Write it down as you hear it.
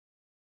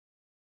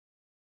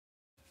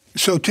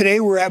So today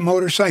we're at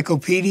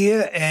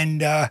Motorcyclopedia,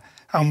 and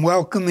I'm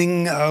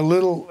welcoming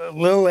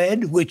Lil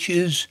Ed, which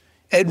is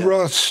Ed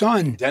Roth's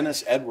son.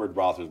 Dennis Edward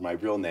Roth is my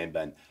real name,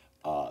 Ben.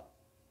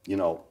 You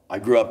know, I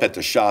grew up at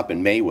the shop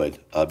in Maywood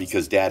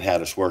because Dad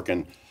had us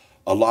working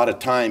a lot of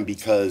time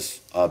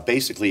because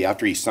basically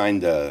after he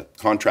signed the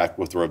contract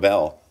with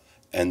Revell,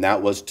 and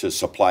that was to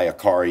supply a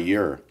car a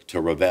year to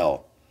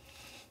Revell.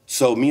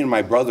 So me and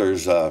my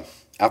brothers,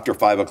 after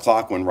 5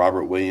 o'clock when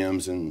Robert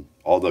Williams and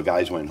all the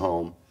guys went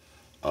home,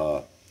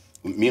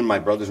 me and my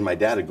brothers and my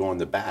dad would go in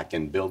the back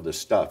and build this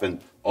stuff.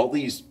 And all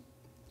these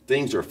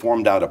things are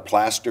formed out of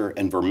plaster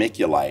and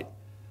vermiculite.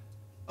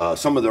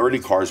 Some of the early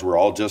cars were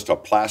all just a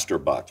plaster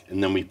buck,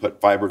 and then we put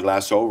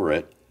fiberglass over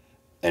it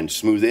and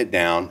smooth it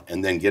down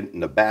and then get it in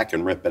the back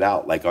and rip it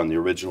out like on the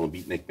original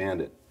Beatnik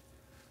Bandit.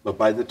 But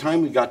by the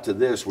time we got to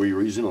this, we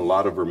were using a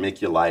lot of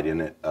vermiculite in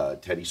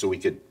it, Teddy, so we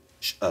could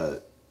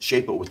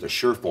shape it with a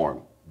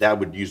Sureform. Dad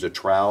would use a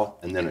trowel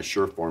and then a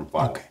Sureform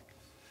file. Okay.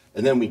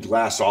 And then we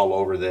glass all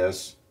over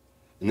this.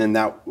 And then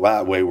that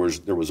way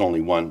there was only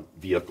one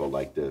vehicle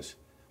like this,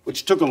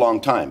 which took a long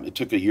time. It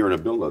took a year to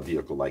build a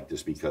vehicle like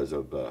this because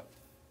of,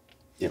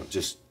 you know,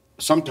 just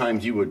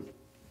sometimes you would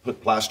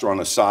put plaster on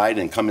the side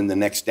and come in the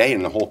next day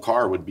and the whole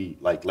car would be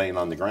like laying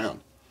on the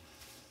ground.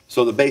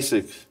 So the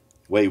basic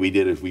way we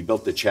did it is we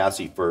built the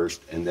chassis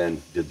first and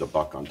then did the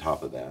buck on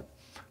top of that.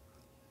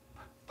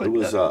 But it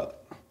was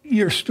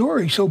your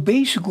story. So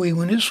basically,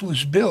 when this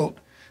was built,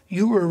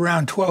 you were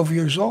around 12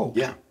 years old.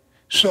 Yeah.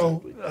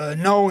 So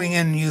knowing,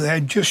 and you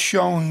had just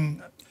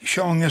showing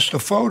us the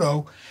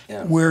photo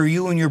where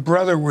you and your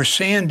brother were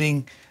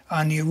sanding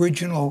on the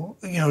original,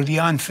 you know, the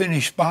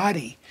unfinished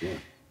body. Yeah.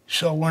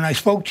 So when I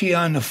spoke to you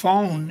on the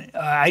phone,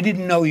 I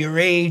didn't know your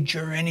age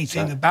or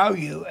anything about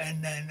you.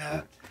 And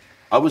then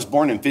I was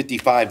born in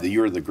 '55, the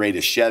year of the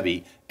greatest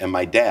Chevy, and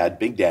my dad,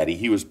 Big Daddy,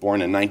 he was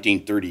born in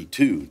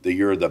 1932, the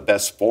year of the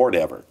best Ford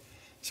ever.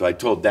 So I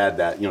told Dad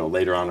that, you know,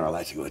 later on in our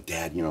lives, I go,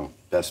 Dad, you know,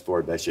 best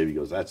Ford, best Chevy. He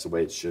goes, that's the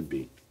way it should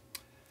be.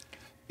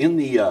 In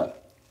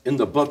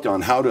the book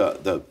on how to,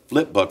 the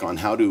flip book on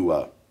how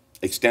to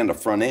extend a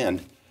front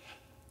end,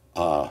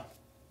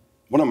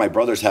 one of my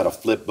brothers had a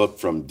flip book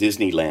from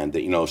Disneyland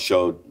that, you know,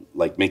 showed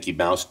like Mickey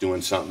Mouse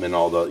doing something and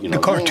all the, you know.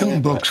 The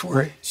cartoon books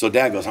were. So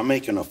Dad goes, I'm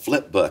making a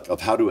flip book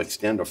of how to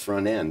extend a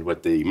front end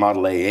with the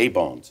Model A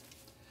A-bones.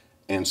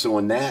 And so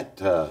in that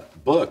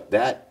book,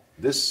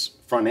 this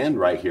front end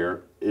right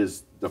here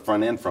is the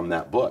front end from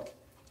that book,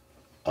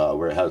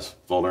 where it has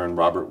Fuller and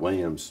Robert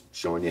Williams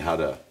showing you how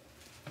to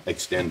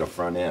extend a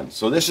front end.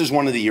 So this is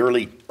one of the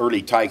early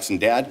trikes, and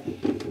Dad,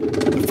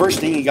 the first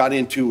thing he got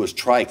into was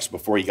trikes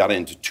before he got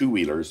into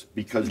two-wheelers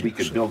because we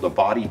could build a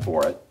body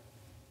for it,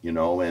 you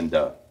know, and...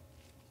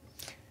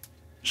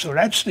 So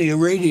that's the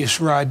radius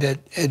rod that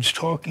Ed's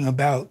talking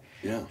about.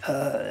 Yeah.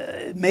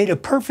 It made a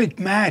perfect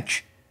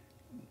match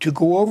to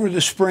go over the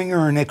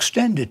Springer and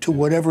extend it to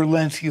whatever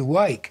length you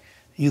like.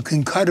 You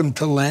can cut them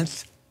to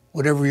length,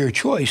 whatever your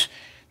choice.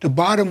 The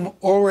bottom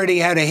already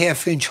had a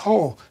half-inch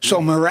hole,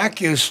 so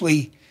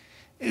miraculously,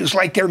 it was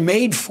like they're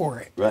made for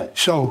it. Right.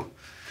 So,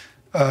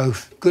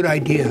 good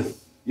idea.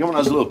 You know, when I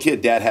was a little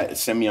kid, Dad had to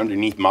send me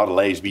underneath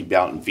Model A's. We'd be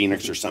out in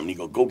Phoenix or something.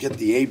 He'd go get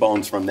the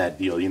A-bones from that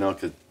deal, you know,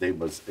 because they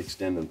was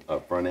extending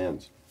front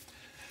ends.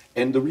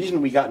 And the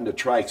reason we got into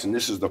trikes, and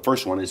this is the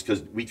first one, is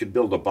because we could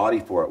build a body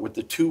for it. With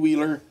the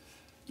two-wheeler,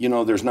 you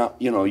know, there's not,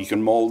 you know, you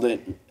can mold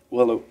it.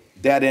 Well,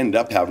 Dad ended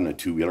up having a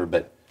two-wheeler,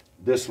 but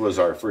this was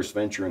our first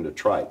venture into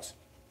trikes.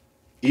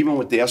 Even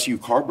with the SU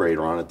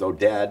carburetor on it, though,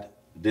 Dad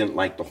didn't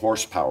like the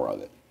horsepower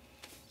of it.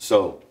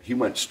 So he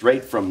went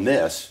straight from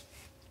this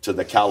to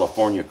the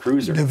California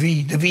Cruiser. The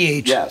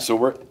V8. Yeah,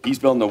 so he's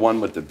building the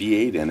one with the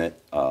V8 in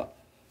it.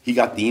 He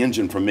got the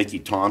engine from Mickey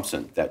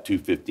Thompson, that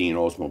 215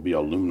 Oldsmobile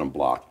aluminum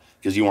block,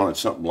 because he wanted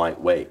something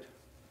lightweight.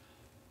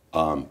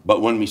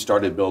 But when we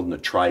started building the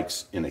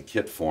trikes in a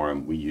kit for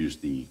him, we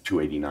used the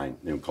 289,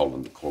 they called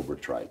them the Cobra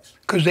trikes.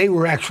 Because they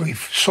were actually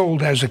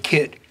sold as a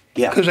kit.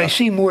 Yeah. Because I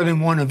see more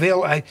than one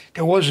available.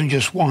 There wasn't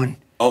just one.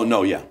 Oh,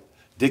 no, yeah.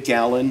 Dick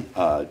Allen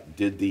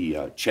did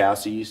the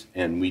chassis,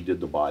 and we did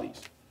the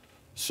bodies.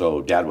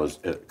 So Dad was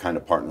kind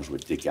of partners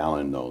with Dick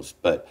Allen in those.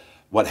 But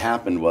what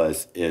happened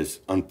is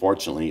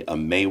unfortunately, a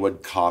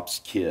Maywood cop's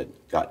kid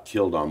got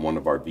killed on one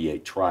of our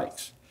V8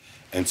 trikes.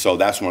 And so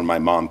that's when my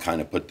mom kind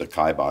of put the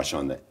kibosh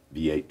on the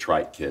V8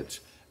 trike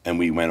kits, and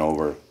we went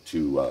over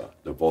to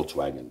the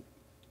Volkswagen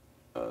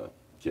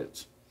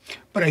kits.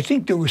 But I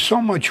think there was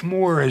so much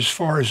more as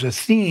far as a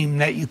theme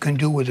that you can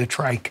do with a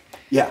trike.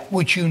 Yeah.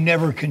 Which you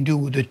never can do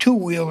with a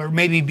two-wheeler,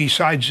 maybe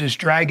besides this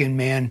Dragon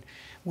Man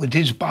with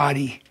his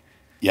body.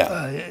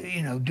 Yeah.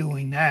 You know,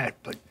 doing that.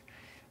 But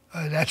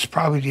that's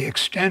probably the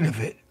extent of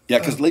it. Yeah,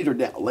 because later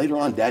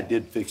on, Dad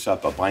did fix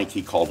up a bike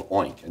he called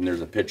Oink, and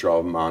there's a picture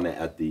of him on it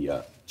at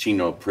the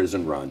Chino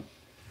prison run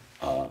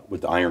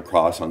with the Iron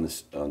Cross on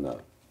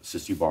the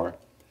sissy bar.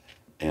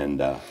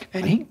 And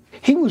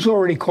he was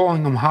already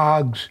calling them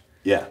hogs.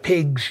 Yeah.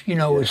 Pigs, you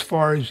know, as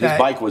far as that. His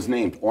bike was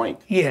named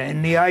Oink. Yeah,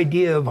 and the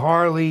idea of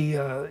Harley,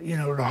 you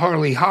know, the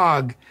Harley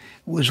Hog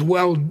was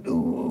well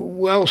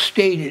well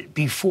stated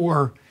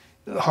before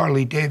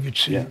Harley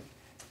Davidson.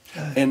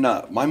 Yeah. And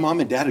my mom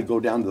and dad would go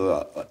down to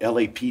the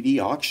LAPD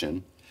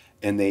auction,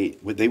 and they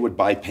would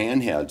buy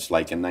panheads.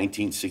 Like in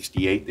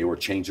 1968, they were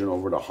changing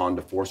over to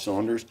Honda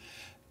 4-cylinders.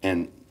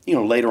 And, you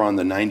know, later on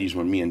in the 90s,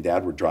 when me and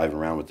Dad were driving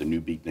around with the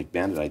new Beatnik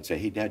Bandit, I'd say,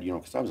 hey, Dad, you know,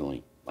 because I was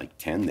only like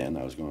 10 then.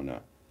 I was going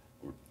to,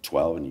 or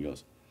 12. And he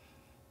goes,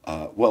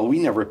 well, we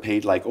never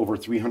paid like over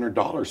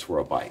 $300 for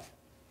a bike,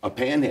 a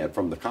panhead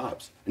from the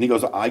cops. And he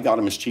goes, I got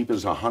them as cheap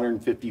as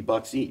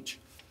 $150 each.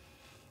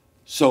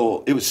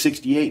 So it was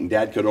 68, and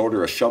Dad could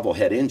order a shovel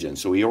head engine.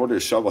 So he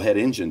ordered shovel head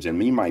engines, and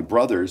me and my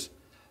brothers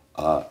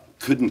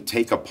couldn't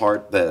take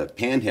apart the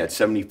panhead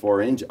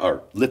 74 inch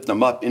or lift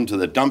them up into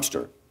the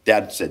dumpster.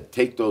 Dad said,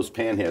 take those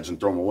panheads and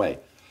throw them away.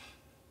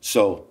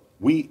 So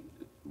we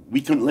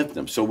couldn't lift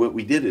them. So what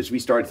we did is we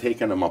started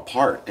taking them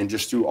apart and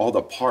just threw all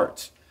the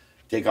parts,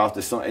 take off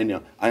the sun. And, you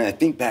know, and I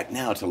think back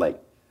now to like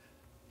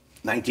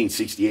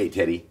 1968,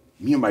 Teddy.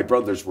 Me and my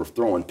brothers were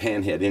throwing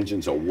panhead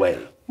engines away.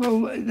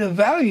 Well, the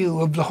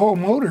value of the whole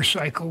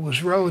motorcycle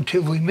was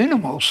relatively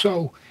minimal.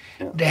 So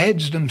the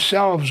heads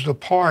themselves, the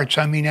parts,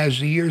 I mean, as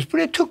the years, but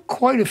it took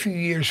quite a few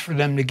years for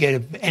them to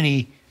get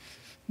any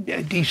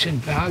decent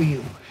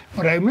value.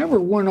 But I remember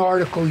one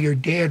article your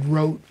dad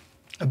wrote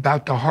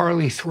about the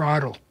Harley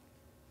throttle,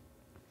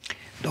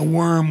 the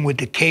worm with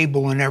the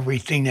cable and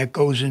everything that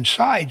goes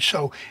inside.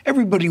 So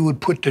everybody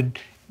would put the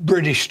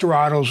British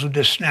throttles with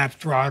the snap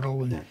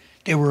throttle, and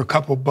they were a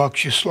couple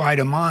bucks, you slide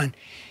them on.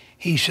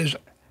 He says,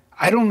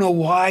 I don't know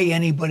why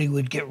anybody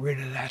would get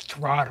rid of that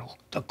throttle,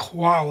 the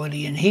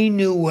quality. And he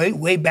knew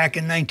way back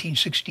in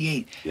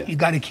 1968, you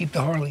got to keep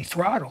the Harley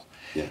throttle.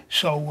 Yeah.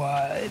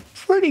 So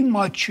pretty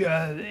much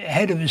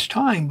ahead of his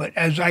time. But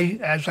as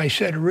I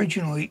said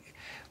originally,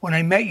 when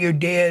I met your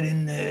dad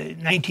in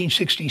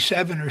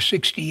 1967 or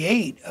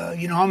 68,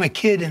 you know, I'm a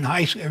kid in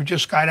high school, or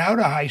just got out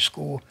of high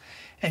school.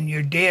 And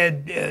your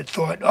dad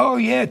thought, oh,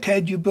 yeah,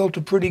 Ted, you built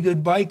a pretty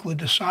good bike with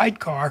the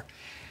sidecar.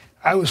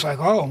 I was like,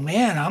 oh,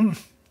 man,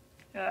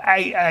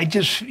 I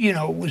just, you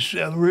know, was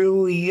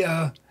really,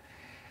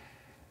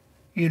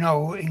 you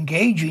know,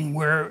 engaging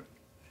where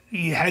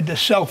you had the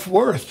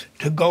self-worth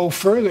to go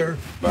further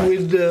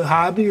with the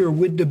hobby or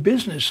with the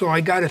business. So I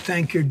got to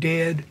thank your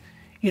dad,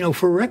 you know,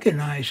 for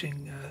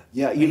recognizing.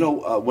 Yeah, you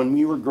know, when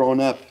we were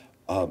growing up,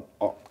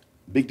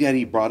 Big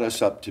Daddy brought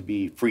us up to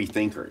be free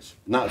thinkers.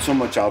 Not so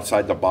much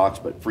outside the box,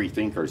 but free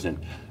thinkers. And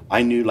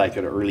I knew, like, at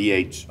an early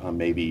age,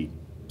 maybe,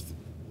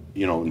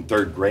 you know, in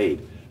 3rd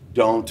grade,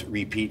 don't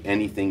repeat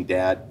anything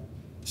Dad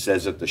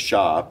says at the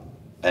shop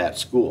at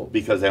school,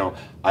 because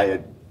I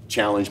had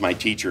challenged my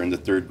teacher in the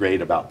 3rd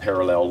grade about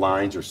parallel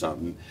lines or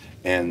something.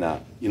 And,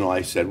 you know,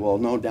 I said, well,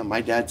 no, Dad,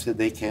 my dad said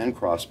they can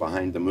cross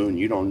behind the moon.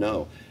 You don't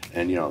know.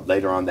 And, you know,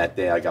 later on that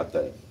day, I got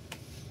the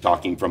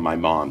talking from my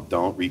mom,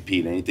 don't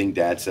repeat anything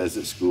Dad says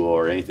at school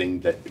or anything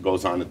that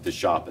goes on at the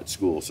shop at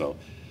school. So,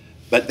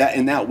 but that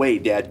in that way,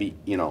 Dad,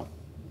 you know,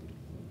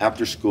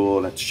 after school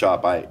and at the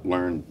shop, I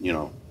learned, you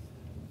know,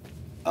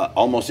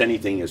 almost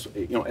anything is,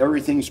 you know,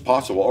 everything's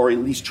possible, or at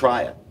least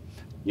try it.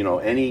 You know,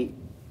 any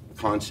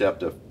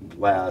concept of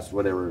glass,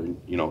 whatever,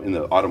 you know, in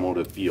the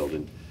automotive field.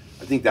 And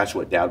I think that's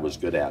what Dad was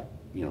good at,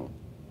 you know,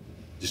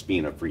 just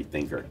being a free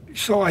thinker.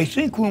 So I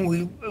think when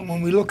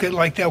we look at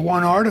like that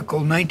one article,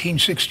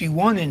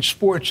 1961 in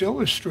Sports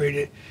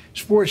Illustrated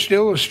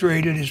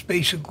is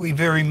basically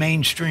very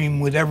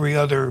mainstream with every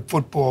other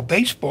football,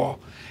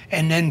 baseball.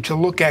 And then to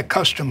look at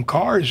custom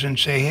cars and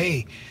say,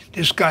 hey,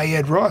 this guy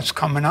Ed Roth's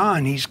coming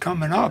on, he's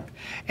coming up.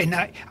 And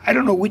I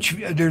don't know which,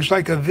 there's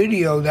like a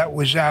video that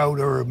was out,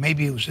 or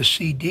maybe it was a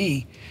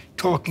CD,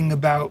 talking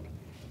about,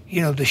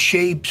 you know, the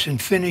shapes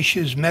and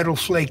finishes, metal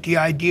flake, the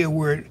idea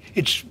where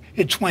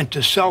it's went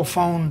to cell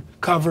phone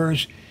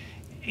covers,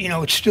 you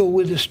know, it's still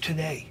with us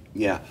today.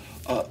 Yeah.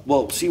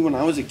 Well, see, when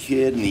I was a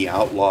kid and the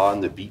Outlaw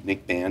and the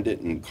Beatnik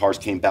Bandit and cars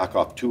came back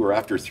off tour,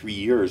 after 3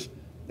 years,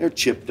 they're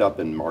chipped up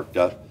and marked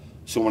up.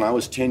 So when I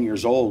was 10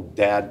 years old,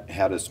 Dad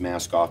had us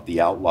mask off the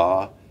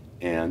Outlaw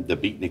and the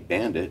Beatnik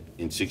Bandit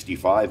in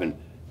 65. And,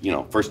 you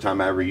know, first time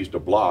I ever used a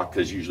block,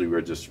 because usually we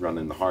were just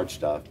running the hard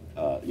stuff,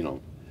 you know.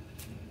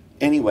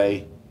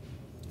 Anyway,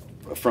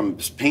 from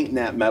painting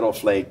that metal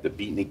flake, the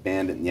Beatnik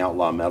Bandit and the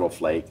Outlaw metal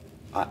flake,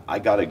 I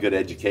got a good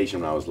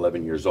education when I was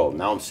 11 years old.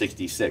 Now I'm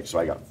 66, so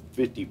I got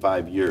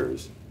 55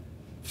 years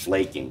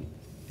flaking.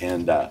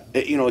 And,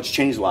 you know, it's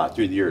changed a lot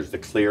through the years. The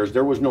clears,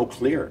 there was no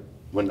clear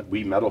when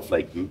we metal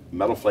flaked.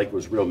 Metal flake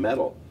was real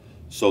metal.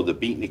 So the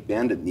Beatnik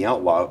Bandit and the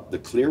Outlaw, the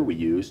clear we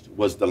used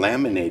was the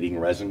laminating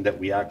resin that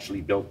we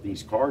actually built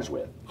these cars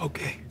with.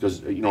 Okay.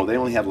 Because, you know, they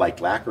only had like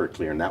lacquer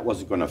clear, and that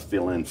wasn't going to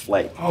fill in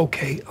flake.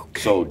 Okay.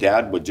 So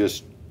Dad would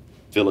just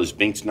fill his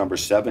Binks number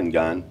 7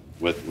 gun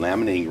with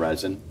laminating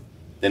resin,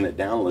 thin it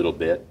down a little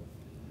bit,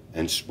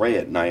 and spray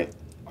it. And I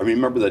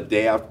remember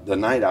the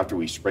night after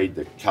we sprayed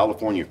the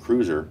California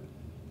Cruiser,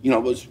 you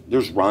know,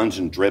 there's runs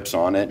and drips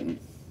on it, and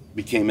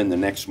we came in the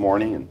next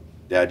morning, and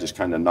Dad just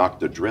kind of knocked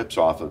the drips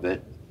off of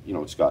it. You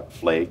know, it's got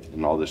flake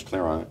and all this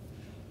clear on it.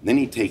 And then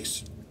he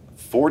takes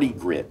 40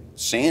 grit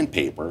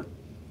sandpaper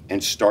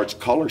and starts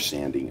color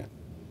sanding it.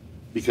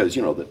 because,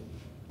 you know, the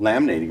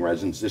laminating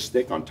resin's this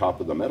thick on top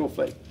of the metal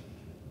flake.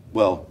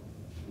 Well,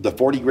 the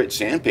 40 grit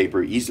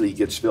sandpaper easily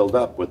gets filled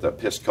up with a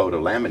piss coat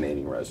of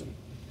laminating resin.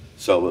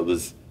 So it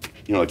was,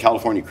 you know, a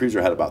California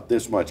Cruiser had about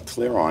this much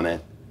clear on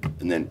it,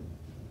 and then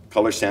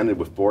color sanded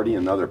with 40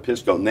 and another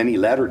piss coat, and then he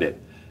lettered it.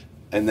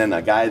 And then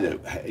a guy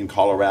that in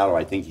Colorado,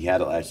 I think he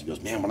had it last, he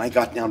goes, man, when I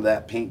got down to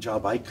that paint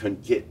job, I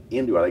couldn't get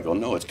into it. I go,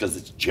 no, it's because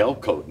it's gel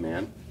coat,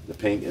 man. The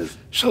paint is.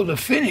 So the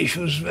finish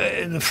was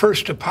the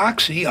first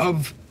epoxy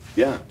of.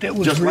 Yeah. That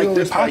was just real like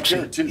this epoxy. right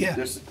here too. Yeah.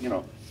 This, you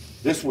know,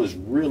 this was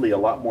really a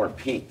lot more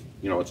pink.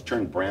 You know, it's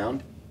turned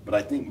brown, but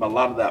I think a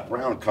lot of that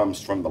brown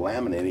comes from the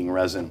laminating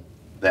resin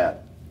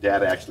that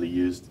Dad actually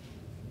used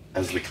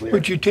as the clear.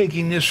 But you're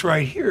taking this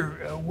right here,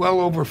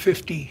 well over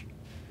 50,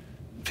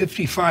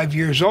 55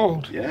 years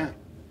old. Yeah.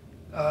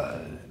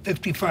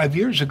 55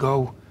 years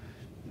ago,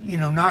 you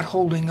know, not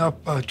holding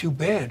up too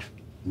bad.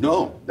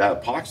 No,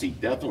 that epoxy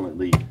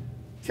definitely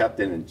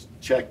kept it in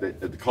check.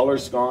 The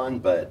color's gone,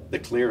 but the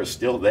clear is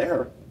still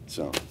there.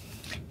 So,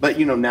 but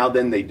you know, now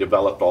then they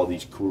developed all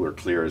these cooler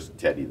clears,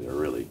 Teddy. They're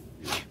really.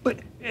 But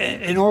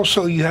and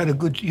also you had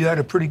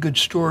a pretty good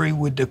story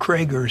with the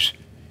Kragers.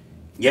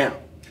 Yeah.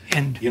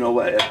 And you know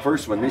what? At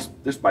first, when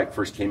this bike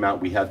first came out,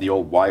 we had the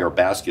old wire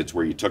baskets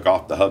where you took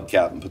off the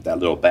hubcap and put that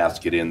little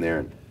basket in there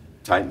and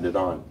tightened it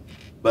on.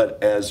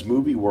 But as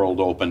Movie World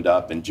opened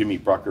up and Jimmy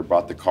Brucker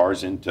brought the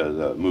cars into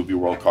the Movie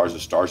World Cars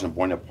of Stars in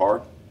Buena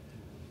Park,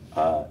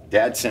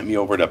 Dad sent me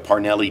over to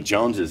Parnelli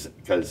Jones's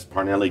because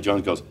Parnelli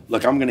Jones goes,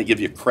 look, I'm going to give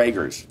you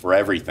Kragers for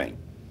everything.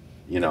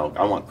 You know,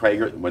 I want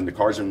Krager, when the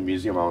cars are in the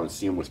museum, I want to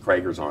see them with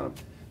Kragers on them.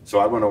 So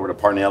I went over to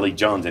Parnelli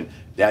Jones and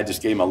Dad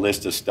just gave him a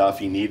list of stuff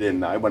he needed.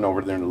 And I went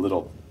over there in a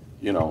little,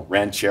 you know,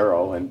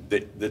 Ranchero, and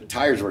the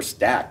tires were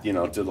stacked, you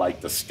know, to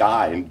like the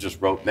sky, and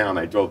just wrote down.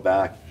 I drove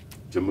back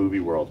to Movie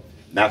World.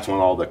 And that's when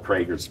all the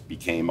Kragers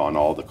became on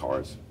all the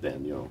cars.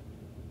 Then, you know,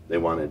 they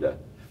wanted to.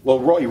 Well,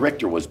 Roy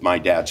Richter was my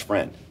dad's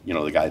friend. You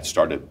know, the guy that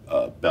started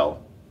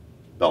Bell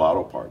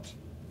Auto Parts,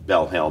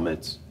 Bell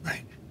helmets.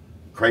 right.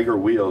 Krager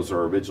wheels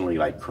are originally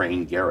like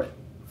Crane Garrett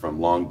from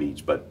Long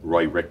Beach, but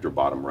Roy Richter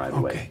bought them right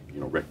away.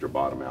 You know, Richter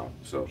bought them out.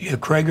 So Yeah,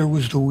 Krager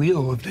was the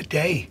wheel of the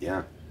day.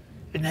 yeah,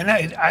 And then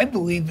I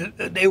believe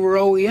that they were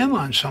OEM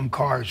on some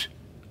cars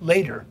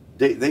later.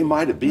 they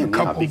might have been A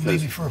couple, because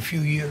maybe for a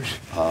few years.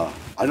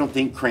 I don't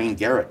think Crane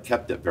Garrett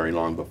kept it very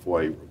long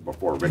before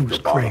Richter was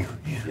bought Krager, them.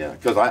 yeah.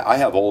 Because I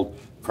have old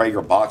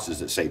Krager boxes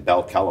that say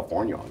Bell,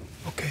 California on them.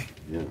 Okay.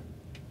 Yeah.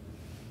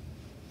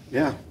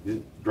 Yeah,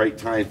 great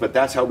times. But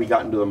that's how we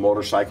got into the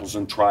motorcycles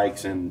and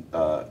trikes, and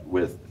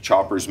with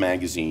Choppers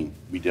magazine,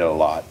 we did a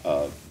lot.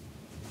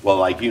 Well,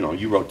 like, you know,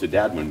 you wrote to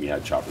Dad when we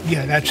had Choppers.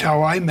 Yeah, that's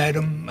how I met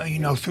him, you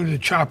know, through the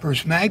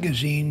Choppers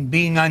magazine.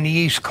 Being on the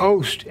East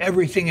Coast,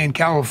 everything in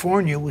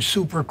California was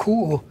super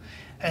cool.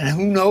 And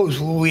who knows,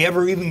 will we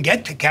ever even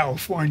get to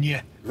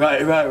California?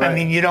 Right. I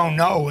mean, you don't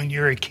know when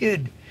you're a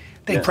kid.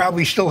 They Yeah.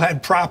 probably still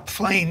had prop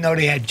plane. No,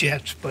 they had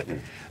jets. But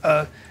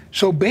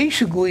so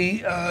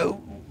basically,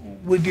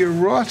 with your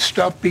Roth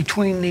stuff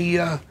between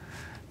the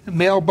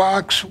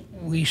mailbox,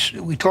 we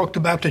talked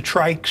about the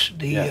trikes,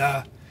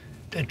 the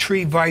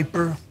Tree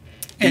Viper.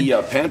 The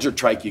Panzer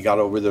trike you got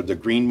over there, the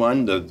green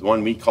one, the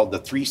one we called the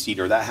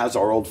 3-seater, that has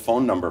our old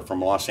phone number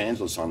from Los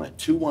Angeles on it,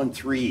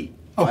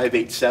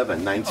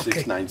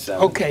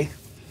 213-587-9697. Okay.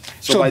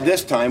 So by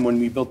this time, when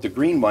we built the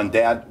green one,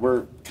 Dad,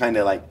 we're kind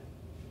of like,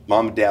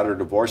 Mom and Dad are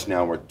divorced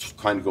now. We're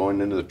kind of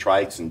going into the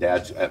trikes, and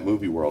Dad's at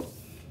Movie World.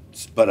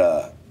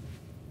 But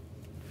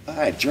I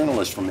had a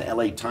journalist from the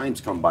LA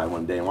Times come by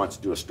one day and wants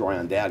to do a story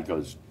on Dad.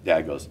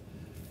 Dad goes,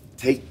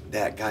 take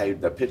that guy,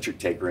 the picture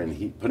taker, and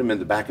he put him in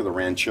the back of the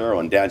Ranchero,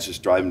 and Dad's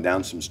just driving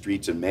down some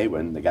streets in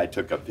Maywood, and the guy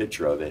took a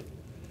picture of it.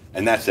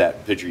 And that's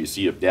that picture you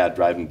see of Dad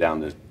driving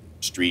down the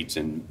streets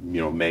in,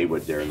 you know,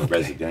 Maywood there in the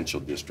residential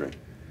district.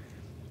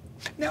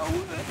 Now,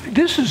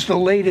 this is the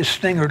latest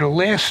thing, or the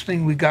last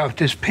thing we got,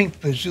 this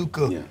pink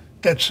bazooka. Yeah.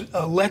 That's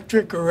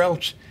electric, or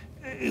else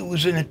it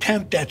was an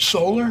attempt at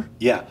solar?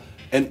 Yeah.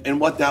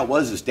 And what that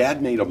was is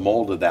Dad made a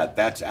mold of that.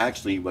 That's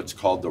actually what's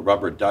called the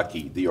rubber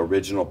ducky, the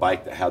original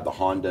bike that had the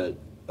Honda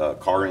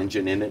car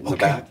engine in it in the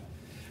back.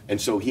 And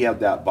so he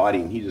had that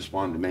body, and he just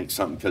wanted to make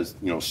something because,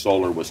 you know,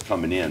 solar was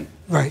coming in.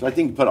 Right. So I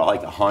think he put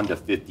like a Honda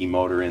 50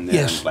 motor in there,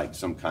 Yes. and like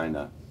some kind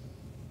of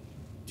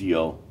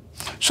deal.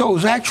 So it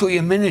was actually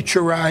a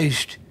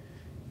miniaturized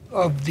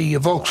of the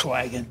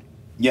Volkswagen.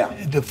 Yeah.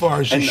 As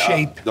far as the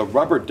shape. The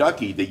rubber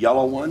ducky, the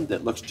yellow one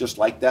that looks just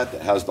like that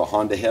has the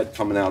Honda head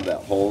coming out of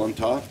that hole on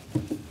top.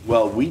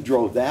 Well, we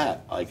drove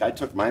that. Like, I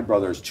took my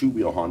brother's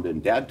two-wheel Honda,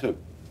 and Dad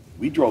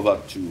we drove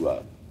up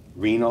to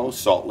Reno,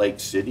 Salt Lake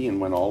City,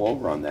 and went all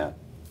over on that.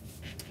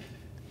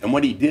 And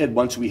what he did,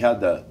 once we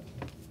had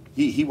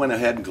he went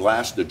ahead and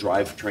glassed the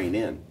drivetrain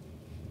in.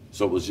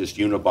 So it was just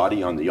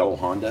unibody on the yellow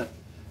Honda.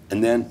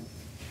 And then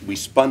we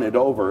spun it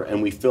over,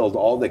 and we filled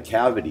all the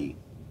cavity,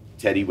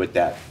 Teddy, with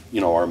that, you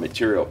know, our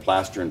material,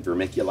 plaster and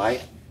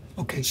vermiculite.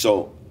 Okay.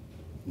 So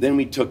then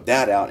we took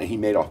that out, and he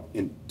made an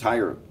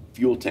entire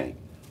fuel tank.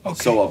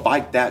 Okay. So a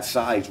bike that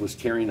size was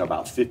carrying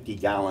about 50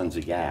 gallons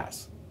of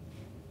gas.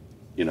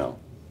 you know,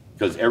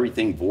 because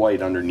everything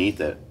void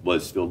underneath it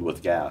was filled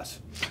with gas.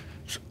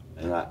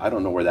 And I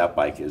don't know where that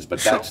bike is, but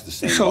that's the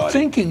same So body.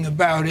 thinking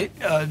about it,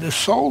 the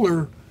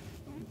solar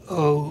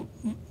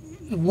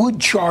would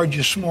charge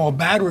a small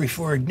battery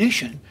for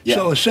ignition. Yeah.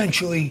 So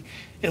essentially,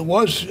 it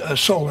was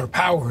solar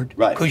powered,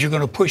 Right. Because you're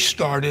going to push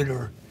start it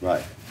or.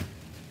 Right.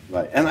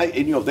 Right. And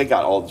you know, they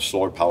got all the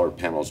solar power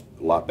panels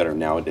a lot better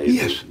nowadays.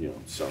 Yes. You know,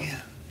 so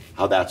Yeah.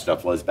 how that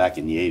stuff was back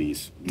in the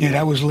 80s. Yeah,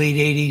 that was late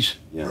 80s,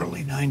 Yeah.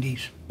 early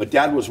 90s. But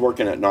Dad was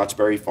working at Knott's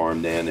Berry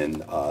Farm then,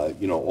 and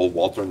you know, old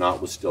Walter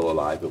Knott was still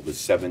alive. It was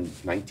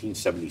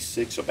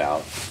 1976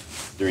 about,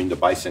 during the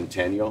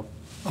bicentennial.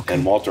 Okay.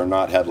 And Walter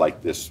Knott had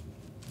like this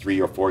 3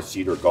 or 4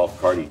 seater golf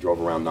cart he drove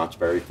around Knott's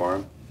Berry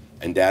Farm.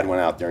 And Dad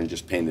went out there and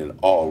just painted it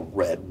all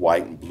red,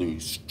 white, and blue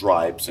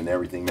stripes and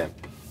everything. Man,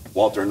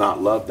 Walter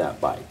Knott loved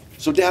that bike.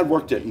 So Dad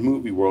worked at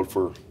Movie World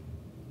for,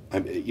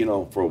 you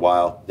know, for a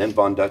while. Then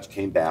Von Dutch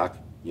came back,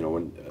 you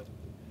know,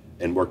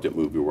 and worked at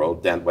Movie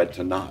World. Then went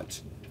to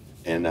Knott's.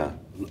 And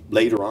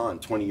later on,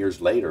 20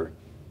 years later,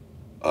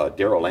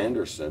 Daryl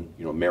Anderson,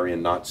 you know,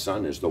 Marion Knott's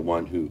son, is the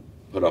one who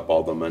put up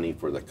all the money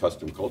for the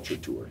Custom Culture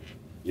Tour.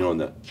 You know, in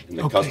the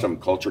Okay. Custom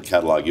Culture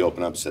catalog, you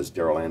open up, it says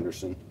Daryl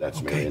Anderson. That's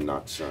Okay. Marion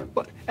Knott's son.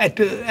 But at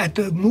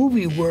the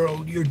Movie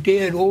World, your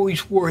dad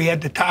always wore, he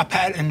had the top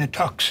hat and the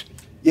tux.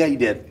 Yeah, he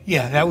did.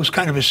 Yeah, that was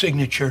kind of a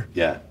signature.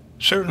 Yeah.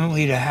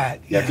 Certainly the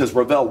hat. Yeah, because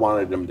Ravel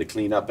wanted him to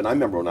clean up. And I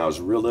remember when I was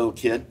a real little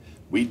kid,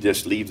 we'd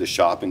just leave the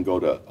shop and go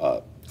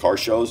to car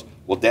shows.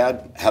 Well,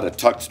 Dad had a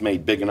tux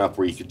made big enough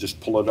where he could just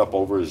pull it up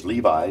over his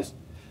Levi's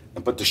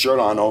and put the shirt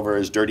on over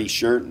his dirty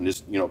shirt and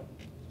just, you know,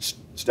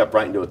 step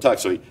right into a tux.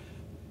 So he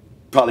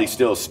probably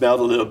still smelled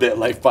a little bit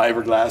like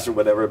fiberglass or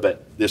whatever,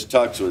 but this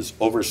tux was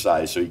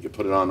oversized so he could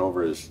put it on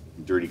over his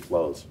dirty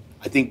clothes.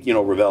 I think, you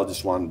know, Ravel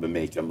just wanted to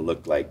make him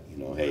look like, you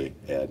know, hey,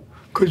 Ed.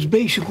 Because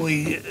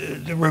basically,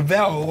 the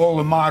Revell, all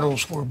the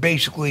models were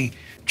basically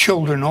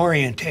children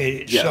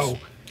orientated. Yes.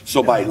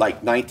 So by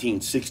like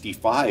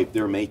 1965,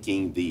 they're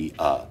making the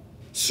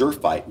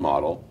Surfite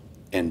model,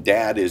 and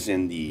Dad is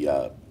in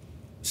the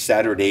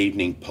Saturday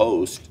Evening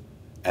Post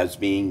as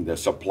being the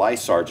supply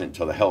sergeant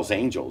to the Hells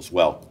Angels.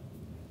 Well,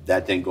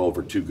 that didn't go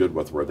over too good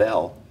with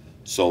Ravel,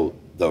 so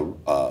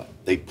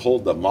they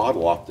pulled the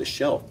model off the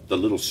shelf, the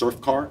little surf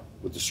car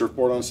with the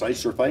surfboard on the side,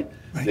 Surfite.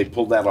 Right. They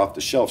pulled that off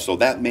the shelf, so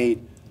that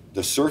made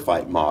the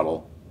Surfite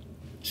model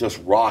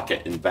just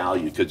rocket in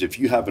value, because if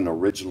you have an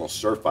original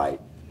Surfite,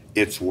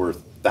 it's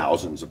worth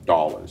thousands of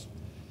dollars.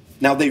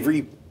 Now they've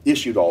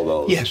reissued all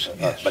those, Yes,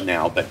 yes. but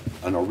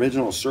an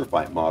original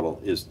Surfite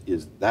model is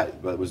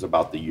that was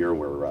about the year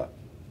where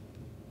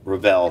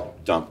Ravel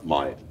dumped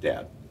my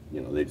dad.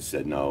 You know, they just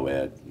said, no,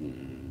 Ed,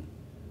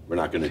 we're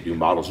not going to do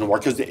models no more,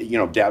 because you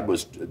know,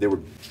 they were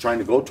trying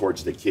to go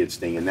towards the kids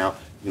thing, and now,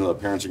 you know, the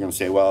parents are going to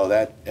say, well,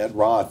 that Ed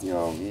Roth, you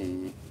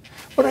know.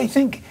 But I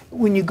think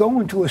when you go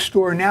into a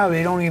store now,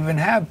 they don't even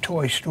have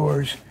toy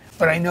stores.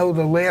 But I know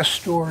the last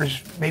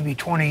stores, maybe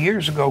 20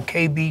 years ago,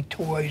 KB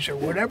Toys or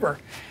whatever,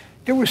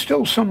 there were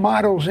still some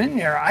models in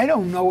there. I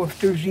don't know if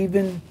there's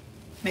even,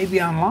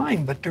 maybe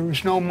online, but there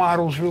was no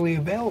models really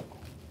available.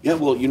 Yeah,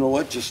 well, you know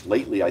what? Just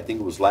lately, I think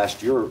it was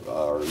last year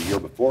or the year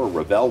before,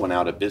 Ravel went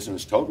out of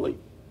business totally.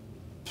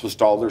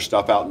 Pushed all their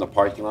stuff out in the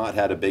parking lot,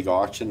 had a big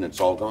auction, and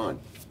it's all gone.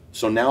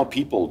 So now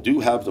people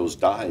do have those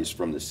dies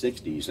from the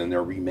 60s, and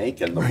they're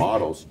remaking the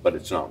models, but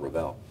it's not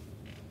Ravel.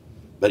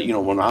 But, you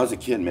know, when I was a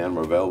kid, man,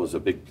 Ravel was a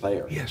big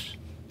player. Yes.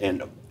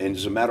 And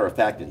as a matter of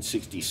fact, in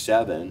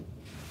 '67,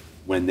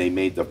 when they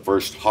made the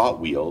first Hot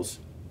Wheels,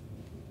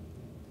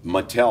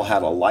 Mattel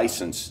had a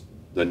license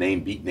the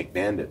name Beatnik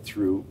Bandit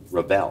through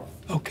Ravel.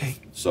 Okay.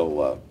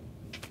 So,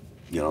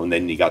 you know, and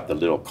then you got the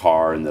little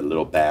car and the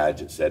little badge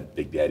that said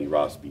Big Daddy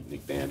Ross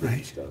Beatnik Bandit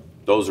and stuff.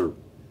 Those are,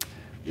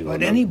 you know.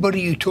 But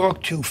anybody you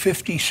talk to,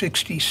 50,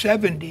 60,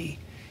 70,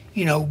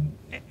 you know,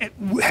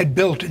 had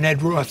built an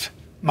Ed Roth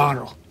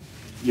model.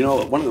 You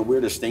know, one of the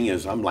weirdest thing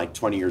is I'm like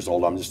 20 years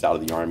old. I'm just out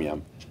of the Army.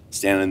 I'm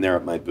standing there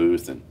at my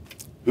booth, and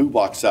who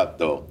walks up,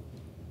 though?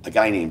 A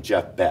guy named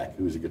Jeff Beck,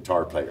 who's a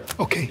guitar player.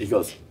 Okay. He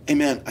goes, hey,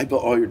 man, I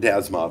built all your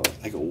dad's models.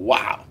 I go,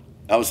 wow.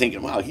 I was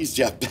thinking, wow, he's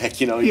Jeff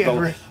Beck, you know. Yeah,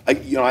 right.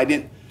 I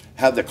didn't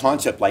have the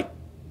concept, like,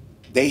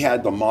 they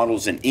had the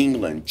models in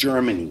England,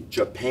 Germany,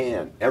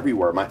 Japan,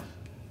 everywhere.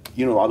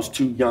 You know, I was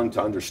too young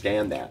to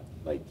understand that.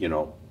 Like, you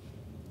know,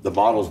 the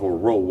models were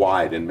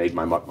worldwide and made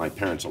my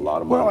parents a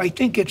lot of money. Well, I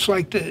think it's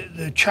like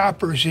the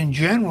choppers in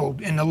general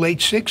in the late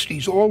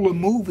 60s, all the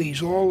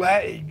movies, all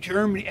that,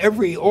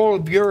 Germany, all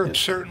of Europe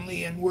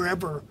certainly, and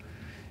wherever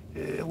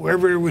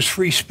there was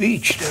free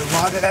speech, a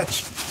lot of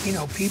that's, you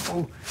know,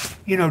 people,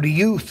 you know, the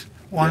youth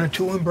wanted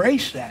to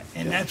embrace that,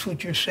 and that's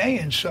what you're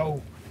saying, so,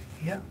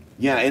 yeah.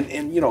 Yeah,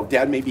 and you know,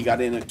 Dad maybe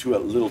got into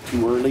it a little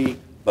too early,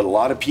 but a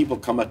lot of people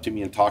come up to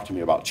me and talk to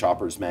me about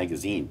Choppers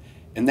Magazine,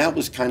 and that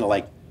was kind of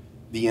like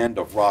the end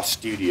of Roth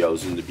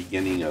Studios and the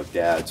beginning of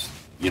Dad's,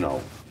 you know,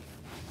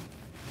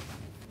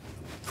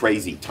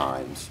 crazy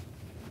times.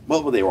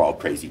 Well, they were all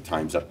crazy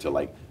times up to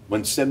like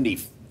when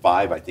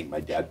 5, I think my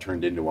dad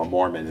turned into a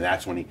Mormon, and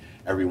that's when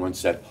everyone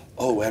said,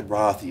 "Oh, Ed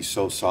Roth, he's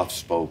so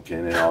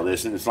soft-spoken and all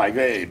this." And it's like,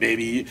 hey,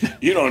 baby,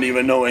 you don't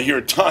even know what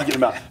you're talking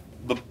about.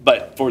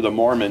 But for the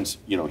Mormons,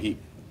 you know, he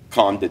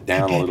calmed it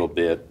down a little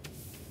bit.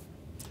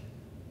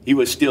 He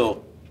was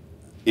still,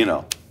 you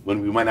know,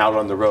 when we went out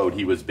on the road,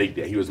 he was big.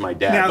 He was my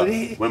dad. Now,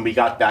 but when we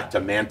got back to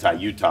Manti,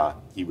 Utah,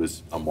 he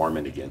was a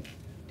Mormon again.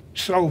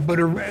 So,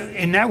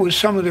 and that was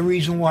some of the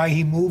reason why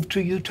he moved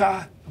to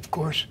Utah, of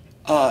course.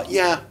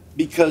 Yeah,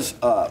 because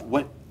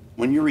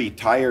when you're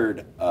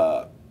retired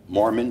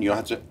Mormon, you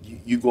have to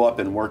you go up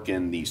and work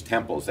in these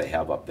temples they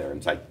have up there.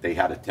 It's like they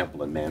had a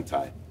temple in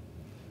Manti,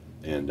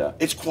 and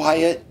it's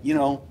quiet. You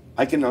know,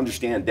 I can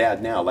understand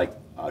Dad now, like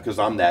because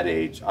I'm that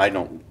age. I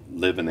don't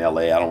live in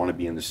L.A. I don't want to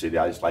be in the city.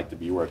 I just like to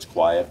be where it's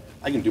quiet.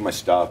 I can do my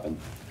stuff, and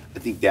I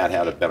think Dad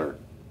had a better,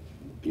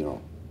 you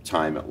know,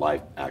 time at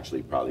life.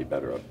 Actually, probably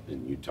better up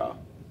in Utah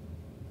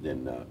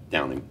than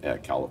down in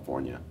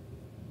California.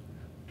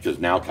 Because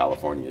now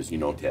California, as you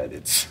know, Ted,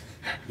 it's.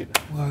 You know.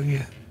 Well,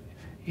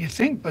 you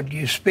think, but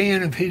the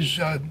span of his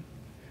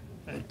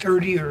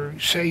 30 or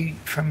say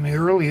from the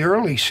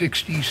early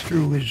 60s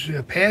through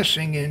his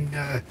passing in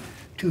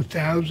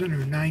 2000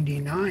 or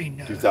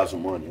 99.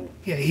 2001,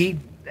 yeah. Yeah, he,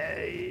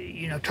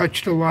 you know,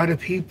 touched a lot of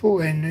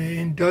people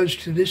and does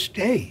to this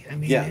day. I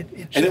mean, yeah.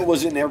 And it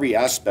was in every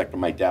aspect of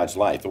my dad's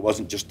life. It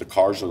wasn't just the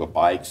cars or the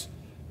bikes.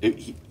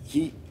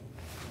 He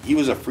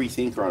was a free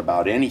thinker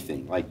about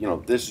anything. Like, you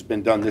know, this has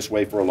been done this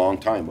way for a long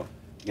time. Well,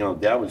 you know,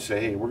 Dad would say,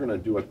 hey, we're going to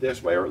do it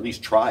this way, or at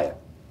least try it.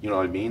 You know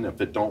what I mean? If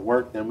it don't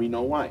work, then we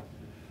know why.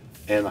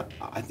 And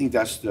I think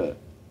that's the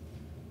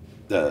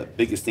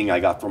biggest thing I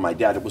got from my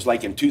dad. It was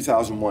like in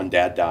 2001,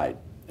 Dad died,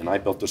 and I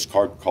built this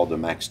car called the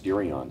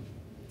Maxterion.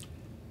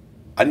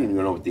 I didn't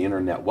even know what the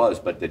internet was,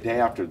 but the day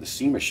after the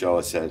SEMA show,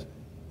 it says,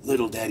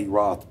 Little Daddy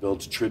Roth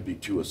builds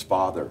tribute to his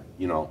father,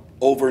 you know,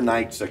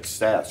 overnight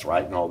success,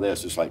 right, and all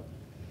this. It's like,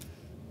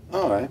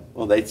 all right,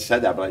 well, they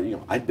said that, but, you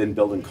know, I'd been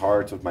building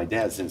cars with my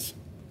dad since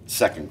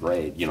 2nd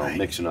grade, you know, right.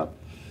 Mixing up.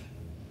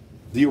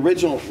 The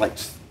original, like,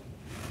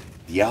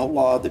 the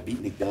Outlaw, the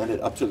Beatnik Done It,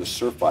 up to the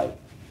Surf Fight,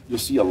 you'll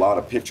see a lot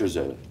of pictures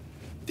of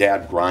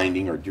Dad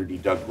grinding or Dirty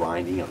Doug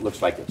grinding. It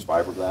looks like it's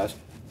fiberglass,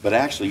 but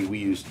actually we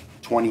used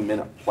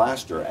 20-minute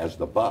plaster as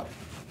the buck.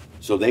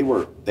 So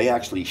they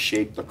actually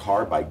shaped the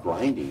car by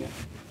grinding it.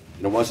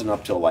 And it wasn't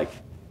up till like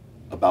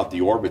about the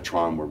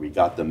Orbitron where we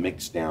got the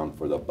mix down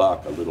for the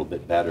buck a little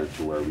bit better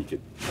to where we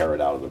could tear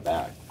it out of the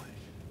back.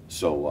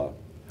 So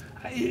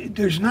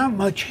there's not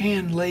much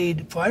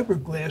hand-laid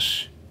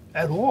fiberglass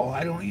at all.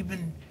 I don't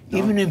even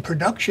in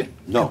production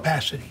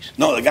capacities.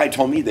 No, the guy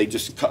told me they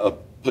just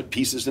put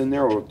pieces in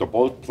there or the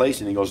both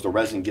place, and he goes, the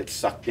resin gets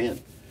sucked in.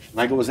 And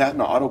I go, is that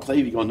an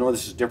autoclave? He goes, no,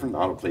 this is different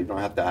than autoclave. You don't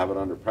have to have it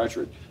under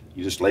pressure.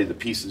 You just lay the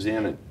pieces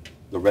in, and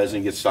the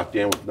resin gets sucked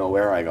in with no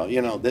air. I go,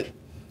 you know, that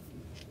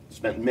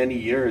spent many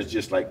years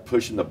just like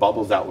pushing the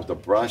bubbles out with a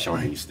brush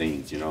on these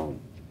things, you know.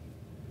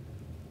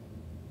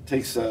 It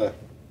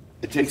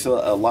takes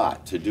a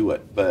lot to do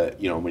it,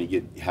 but you know, when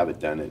you have it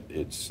done,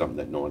 it's something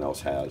that no one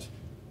else has.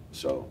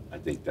 So I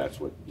think that's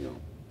what, you know,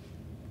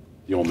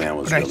 the old man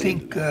was. But really I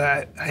think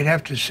I'd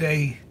have to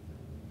say,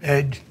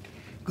 Ed,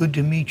 good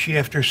to meet you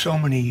after so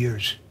many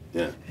years.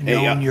 Yeah, and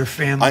knowing your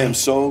family. I am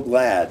so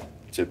glad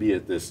to be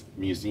at this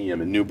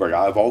museum in Newburgh.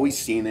 I've always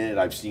seen it.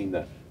 I've seen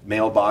the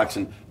mailbox,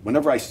 and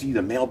whenever I see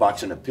the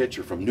mailbox in a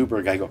picture from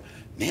Newburgh, I go,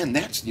 man,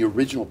 that's the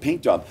original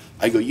paint job.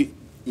 I go, you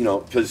know,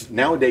 because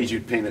nowadays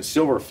you'd paint it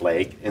silver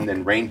flake and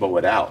then rainbow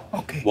it out.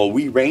 Okay. Well,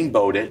 we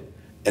rainbowed it,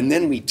 and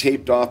then we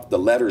taped off the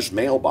letters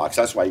mailbox.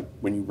 That's why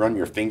when you run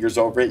your fingers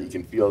over it, you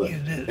can feel that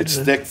it's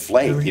thick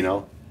flake, you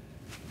know.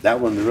 That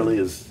one really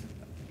is,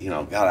 you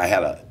know, God, I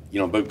had a, you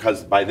know,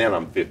 because by then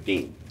I'm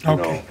 15, you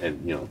know,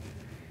 and, you know,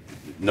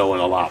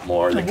 knowing a lot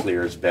more, the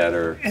clear is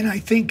better. And I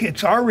think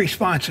it's our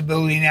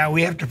responsibility now.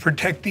 We have to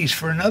protect these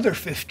for another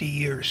 50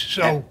 years.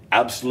 So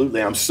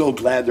absolutely. I'm so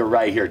glad they're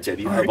right here,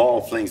 Teddy. Of all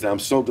things, I'm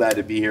so glad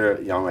to be here.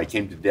 You know, I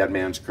came to Dead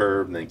Man's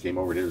Curve and then came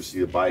over here to see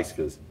the bikes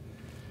because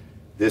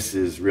this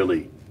is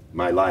really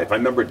my life. I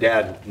remember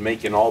Dad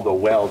making all the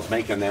welds,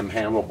 making them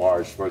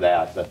handlebars for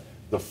that,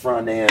 the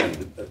front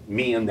end,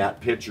 me in that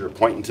picture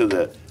pointing to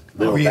the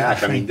little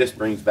back. I mean, this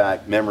brings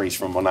back memories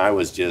from when I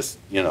was just,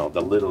 you know,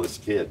 the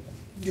littlest kid.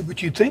 Yeah,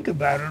 but you think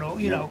about it all,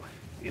 you know,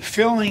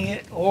 filling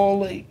it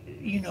all,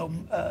 you know,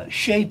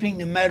 shaping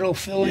the metal,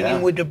 filling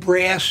in with the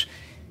brass,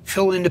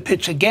 fill in the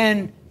pits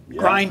again,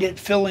 grind it,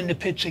 fill in the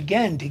pits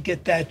again to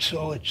get that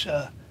so it's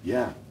the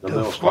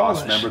little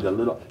cross. Remember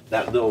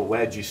that little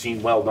wedge you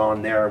seen weld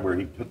on there where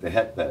he put the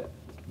head.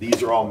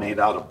 These are all made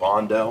out of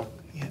Bondo.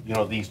 Yeah. You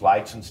know, these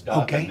lights and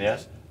stuff and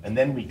this, and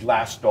then we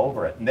glassed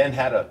over it, and then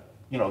had a,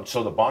 you know,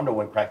 so the Bondo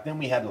went crack. Then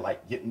we had to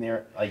like get in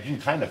there, like you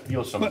can kind of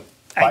feel some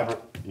fiber.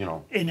 You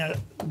know, and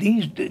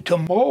these to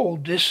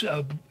mold this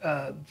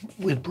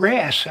with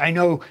brass. I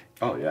know.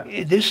 Oh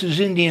yeah. This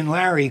is Indian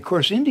Larry. Of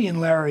course, Indian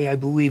Larry, I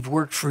believe,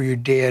 worked for your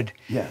dad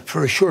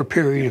for a short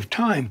period of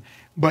time.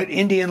 But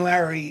Indian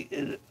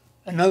Larry,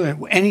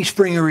 any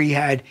Springer he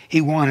had,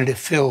 he wanted it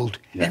filled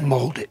and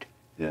molded.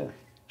 Yeah.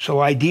 So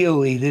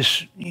ideally,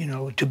 this,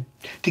 to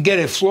get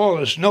it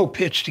flawless, no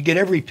pits, to get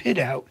every pit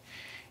out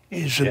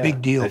is a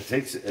big deal. It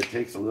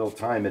takes a little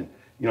time. And,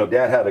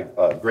 Dad had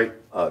a great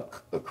a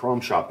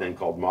chrome shop then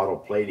called Model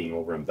Plating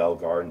over in Bell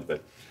Gardens.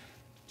 But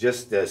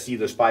just to see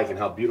the spike and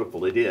how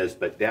beautiful it is.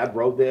 But Dad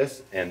rode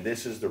this, and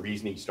this is the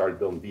reason he started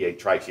building V8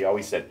 trikes. He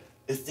always said,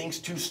 this thing's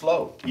too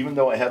slow. Even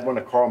though it had one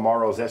of Carl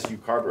Morrow's SU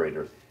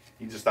carburetors,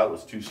 he just thought it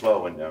was too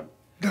slow. And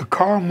the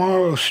Carl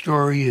Morrow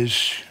story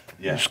is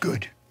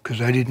good,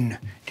 because I didn't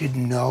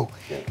know.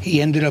 Yeah.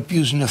 He ended up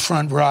using the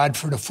front rod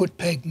for the foot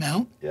peg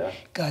mount. Yeah.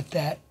 Got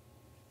that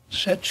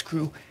set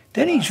screw.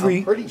 Then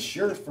I'm pretty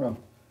sure from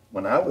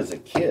when I was a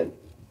kid,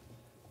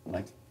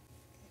 like,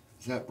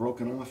 is that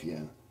broken off?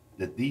 Yeah.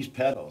 That these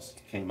pedals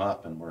came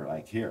up and were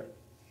like here.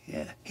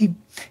 Yeah.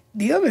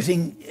 The other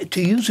thing,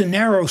 to use a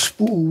narrow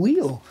spool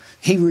wheel,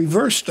 he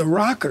reversed the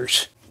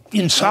rockers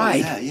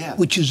inside,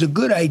 which is a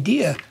good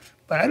idea.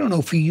 But I don't know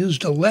if he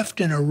used a left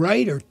and a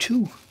right or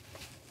two.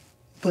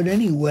 But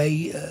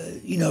anyway,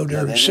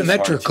 they're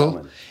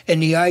symmetrical.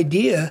 And the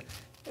idea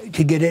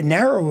to get it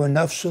narrow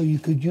enough so you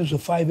could use a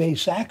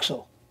 5/8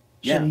 axle.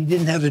 So you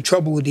didn't have the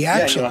trouble with the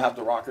axle. Yeah, you don't have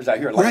the rockers out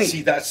here. Like,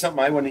 see, that's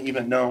something I wouldn't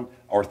even known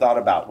or thought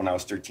about when I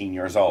was 13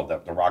 years old,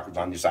 that the rockers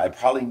on the side. I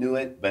probably knew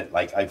it, but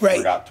like I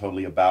forgot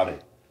totally about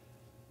it.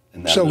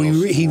 So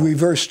he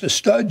reversed the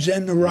studs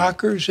and the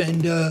rockers,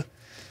 and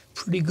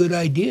pretty good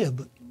idea.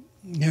 But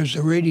there's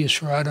the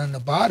radius rod on the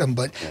bottom.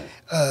 But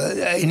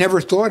I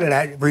never thought of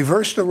that.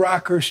 Reverse the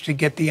rockers to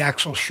get the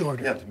axle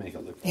shorter. You have to make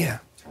it look tiny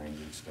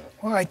and stuff.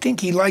 Well, I think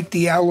he liked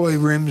the alloy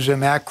rims, a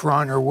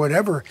Macron or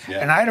whatever. Yeah.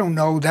 And I don't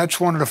know, that's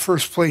one of the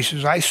first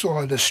places I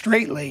saw the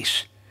straight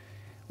lace,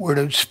 where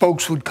the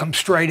spokes would come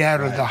straight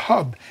out of the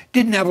hub.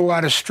 Didn't have a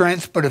lot of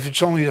strength, but if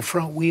it's only the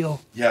front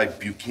wheel. Yeah,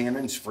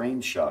 Buchanan's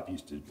frame shop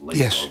used to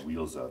lace our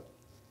wheels up.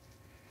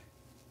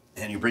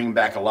 And you're bringing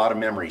back a lot of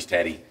memories,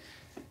 Teddy.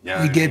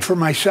 Yeah, we did for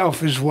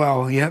myself as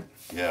well, yep.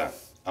 Yeah,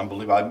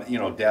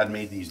 unbelievable. Dad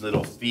made these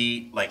little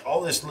feet, like all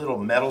this little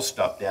metal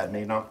stuff Dad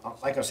made.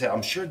 Like I said,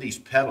 I'm sure these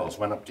pedals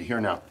went up to here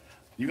now.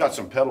 You got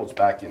some pedals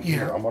back in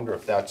here. I wonder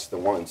if that's the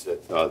ones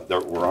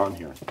that were on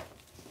here.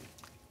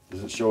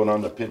 Does it show it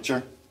on the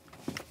picture?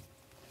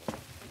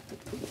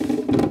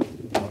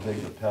 How big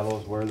the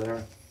pedals were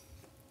there?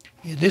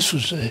 Yeah,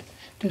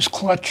 this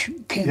clutch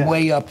came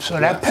way up, so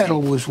that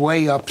pedal was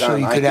way up, so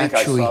you could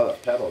actually. I saw the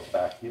pedals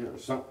back here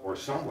or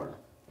somewhere.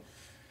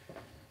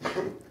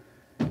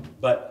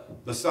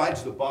 But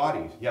besides the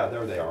bodies,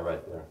 there they are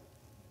right there.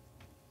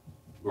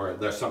 Or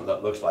there's something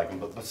that looks like them.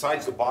 But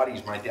besides the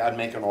bodies, my dad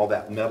making all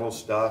that metal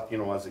stuff,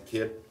 as a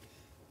kid.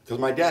 Because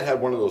my dad had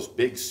one of those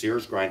big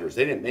Sears grinders.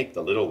 They didn't make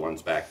the little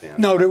ones back then.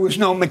 No, there was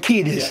no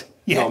Makitas.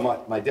 Yeah.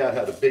 No, my dad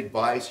had a big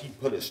vise. He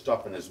put his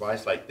stuff in his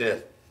vise like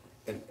this.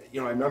 And,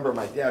 I remember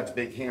my dad's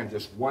big hand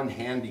just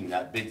one-handing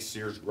that big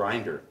Sears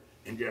grinder.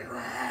 And just,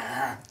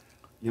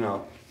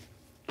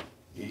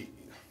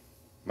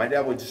 my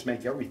dad would just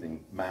make everything,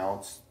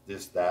 mounts,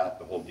 this, that,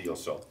 the whole deal.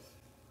 So,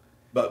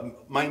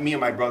 but me and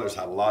my brothers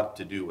had a lot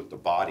to do with the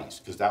bodies,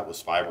 because that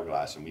was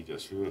fiberglass, and we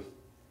just, at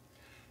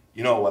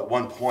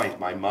one point,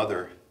 my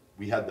mother,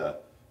 we had the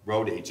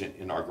road agent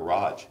in our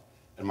garage,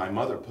 and my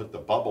mother put the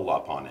bubble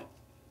up on it,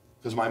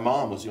 because my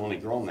mom was the only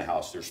girl in the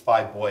house. There's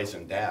 5 boys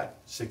and Dad,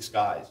 6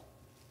 guys.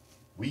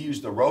 We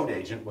used the road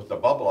agent with the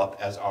bubble up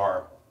as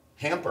our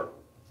hamper,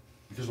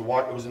 because it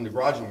was in the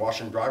garage and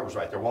washer and dryer was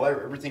right there. Well,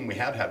 everything we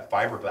had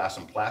fiberglass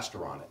and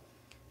plaster on it.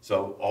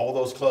 So all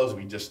those clothes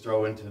we just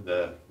throw into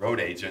the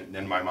road agent, and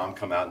then my mom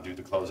come out and do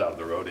the clothes out of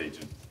the road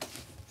agent.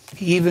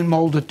 He even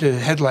molded the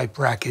headlight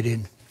bracket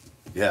in.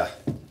 Yeah.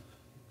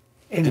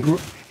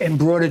 And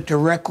brought it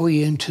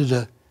directly into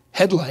the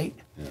headlight.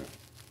 Yeah.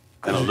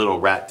 And a little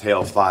rat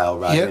tail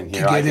file in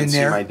here. I can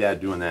see my dad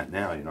doing that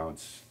now,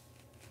 it's.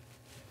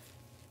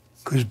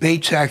 Because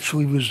Bates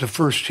actually was the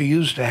first to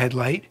use the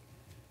headlight.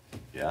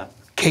 Yeah.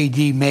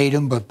 KD made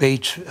them, but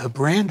Bates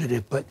branded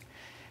it. But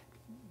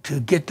to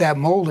get that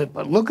molded,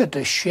 but look at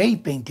the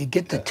shaping to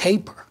get the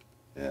taper.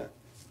 Yeah.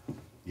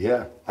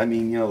 Yeah. I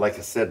mean, like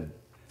I said,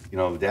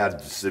 Dad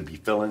just would be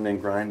filling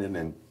and grinding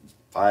and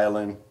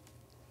filing.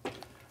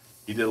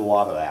 He did a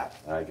lot of that,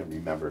 I can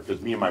remember,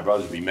 because me and my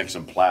brothers would be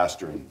mixing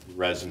plaster and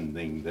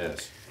resining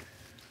this.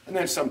 And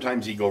then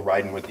sometimes he'd go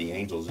riding with the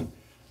Angels, and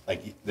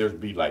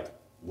there'd be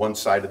one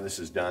side of this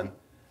is done,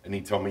 and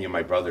he'd tell me and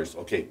my brothers,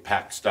 okay,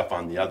 pack stuff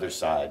on the other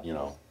side,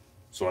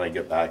 so when I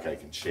get back I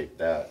can shape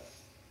that.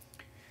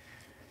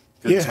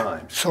 Good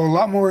times. So a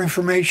lot more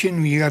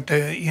information. You got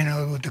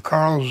with the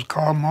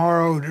Carl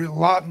Morrow, there's a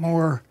lot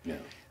more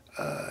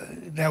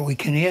that we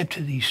can add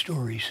to these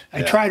stories.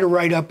 I try to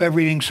write up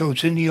everything so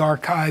it's in the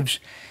archives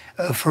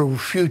for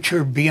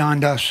future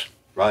beyond us.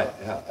 Right,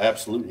 yeah,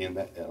 absolutely. And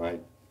I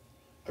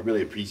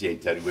really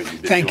appreciate, Teddy, what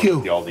you've been doing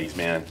with all these,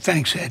 man.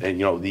 Thanks, Ed. And,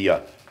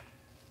 the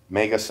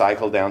Mega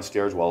cycle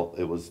downstairs, well,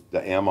 it was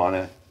the M on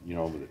it.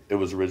 It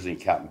was originally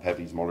Captain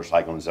Pepe's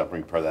motorcycle and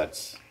Zeppelin repair.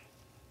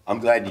 I'm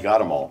glad you got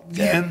them all.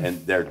 Yeah.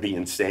 And they're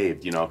being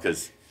saved,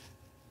 because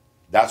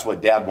that's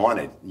what Dad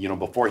wanted.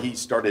 Before he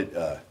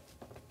started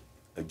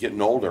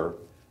getting older,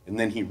 And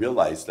then he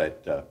realized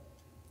that,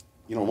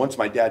 you know, once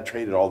my dad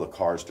traded all the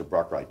cars to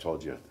Brucker, I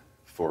told you,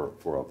 for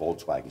a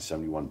Volkswagen,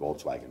 71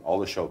 Volkswagen, all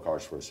the show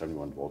cars for a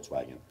 71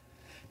 Volkswagen.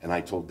 And I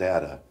told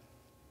Dad,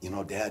 you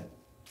know, Dad,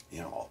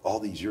 you know,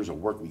 all these years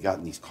of work we got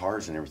in these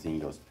cars and everything.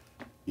 He goes,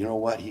 you know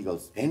what? He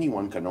goes,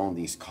 anyone can own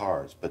these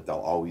cars, but they'll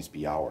always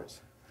be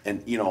ours.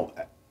 And, you know,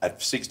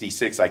 at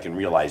 66, I can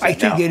realize that I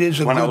think now. it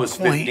is a When good I was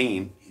point.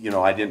 15, you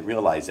know, I didn't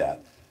realize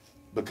that.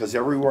 Because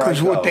everywhere I go.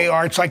 Because what they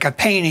are, it's like a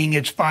painting.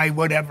 It's by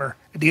whatever,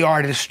 the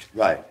artist.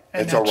 Right.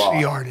 And It's that's a Roth.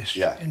 the artist.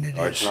 Yeah. And it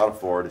Or is. it's not a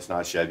Ford, it's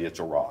not a Chevy, it's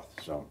a Roth.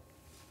 So,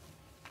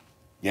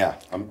 yeah,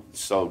 I'm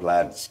so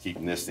glad it's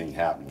keeping this thing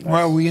happening.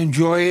 Well, we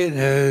enjoy it.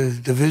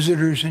 The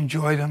visitors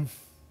enjoy them.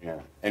 Yeah.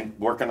 And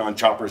working on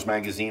Choppers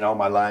Magazine all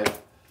my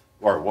life,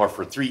 or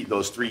for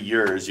those 3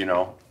 years, you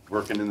know,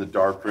 working in the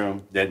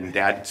darkroom. Then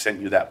Dad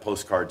sent you that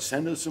postcard.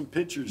 Send us some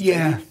pictures,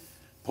 Yeah. Dave.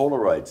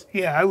 Polaroids.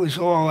 Yeah, I was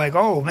all like,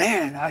 oh,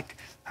 man,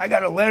 I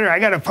got a letter. I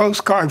got a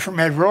postcard from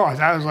Ed Roth.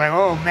 I was like,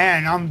 oh,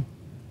 man, I'm...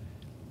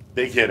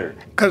 Big hitter.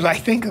 Because I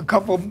think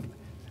after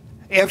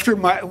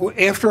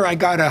I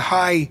got a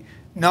high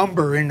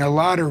number in the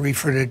lottery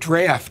for the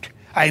draft,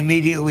 I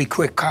immediately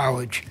quit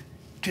college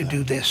to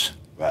do this.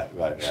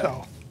 Right.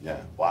 So.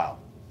 Yeah, wow.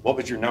 What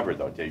was your number,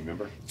 though? Do you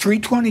remember?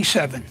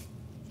 327.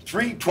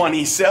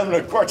 327,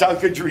 of course. How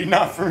could you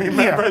not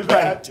remember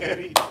that,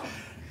 Teddy?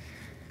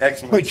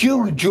 Excellent. But you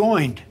story.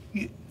 joined.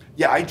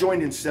 Yeah, I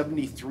joined in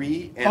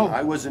 73, and Oh.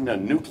 I was in a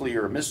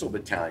nuclear missile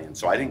battalion,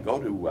 so I didn't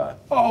go to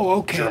Oh,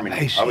 okay. Germany.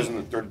 I see. I was in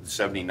the 3rd to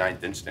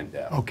 79th Instant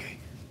Death. Okay.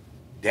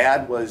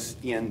 Dad was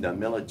in the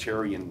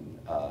military in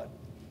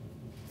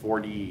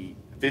 50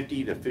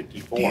 to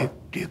 54.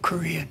 The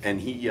Korean.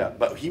 And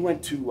but he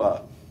went to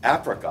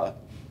Africa,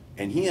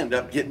 and he ended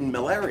up getting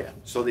malaria.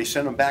 So they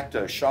sent him back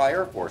to Shaw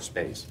Air Force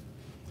Base.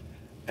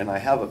 And I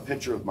have a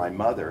picture of my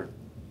mother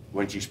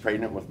when she's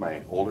pregnant with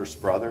my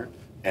oldest brother,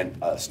 and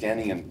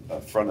standing in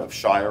front of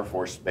Shaw Air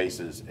Force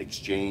Base's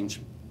exchange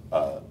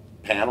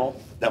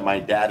panel that my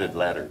dad had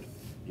lettered,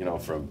 you know,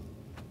 from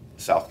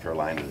South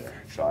Carolina there,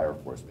 Shaw Air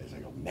Force Base. I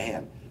go,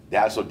 man,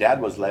 so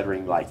Dad was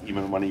lettering like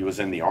even when he was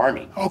in the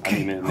Army. Okay, I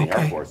mean, in the Air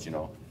okay. Force, you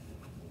know.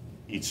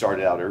 He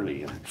started out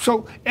early.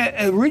 So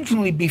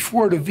originally,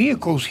 before the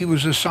vehicles, he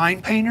was a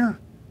sign painter?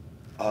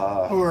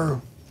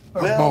 Or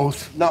Well,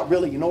 both? not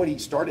really. You know what? He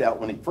started out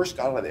when he first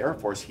got out of the Air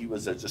Force. He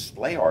was a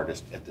display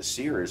artist at the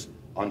Sears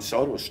on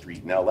Soto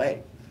Street in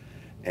L.A.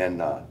 And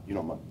you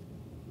know,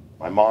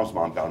 my mom's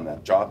mom got him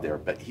that job there.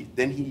 But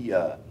then he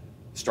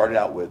started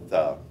out with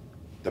the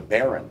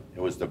Baron.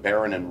 It was the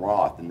Baron and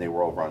Roth, and they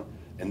were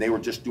and they were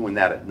just doing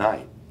that at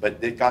night. But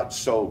it got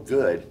so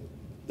good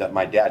that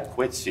my dad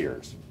quit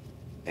Sears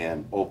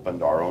and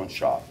opened our own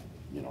shop.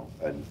 You know,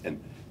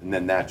 and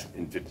then that's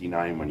in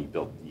 '59 when he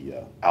built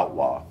the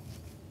Outlaw.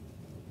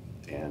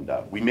 And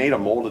we made a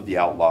mold of the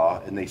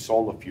Outlaw, and they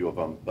sold a few of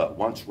them. But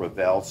once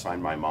Revell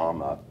signed my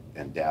mom up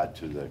and Dad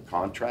to the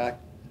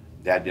contract,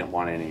 Dad didn't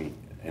want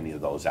any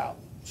of those out.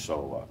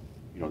 So,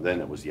 you know, then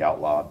it was the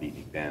Outlaw,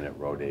 Beatnik Bandit,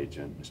 Road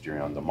Agent,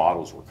 Mysterion. The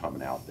models were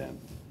coming out then.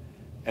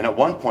 And at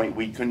one point,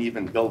 we couldn't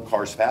even build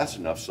cars fast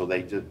enough, so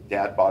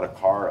Dad bought a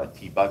car, a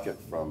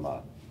T-Bucket from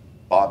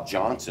Bob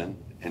Johnson,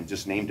 and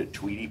just named it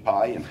Tweety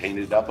Pie and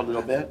painted it up a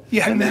little bit.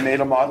 Yeah, and they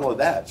made a model of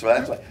that. So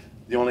that's like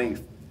the only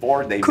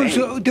Ford they made.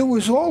 Because there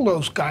was all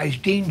those guys,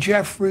 Dean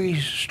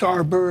Jeffries,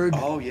 Starbird.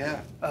 Oh,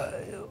 yeah.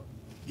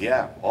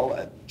 Yeah, all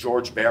that.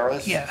 George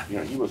Barris. Yeah. You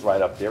know, he was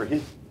right up there.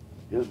 His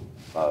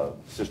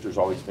sister's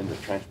always been the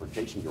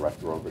transportation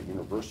director over at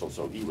Universal,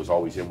 so he was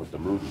always in with the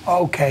movies.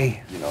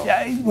 Okay. You know.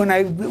 Yeah, when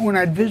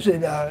I'd visit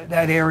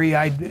that area,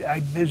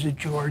 I'd visit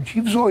George.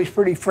 He was always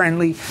pretty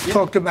friendly. Yeah.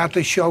 Talked about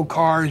the show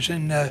cars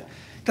and the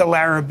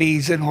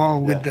Larrabees and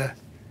all with the.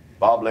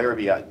 Bob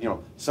Larrabee, you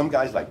know, some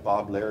guys like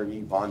Bob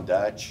Larrabee, Von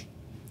Dutch,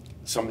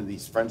 some of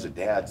these friends of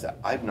Dad's that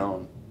I've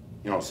known,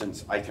 you know,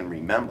 since I can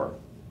remember.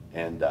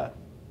 And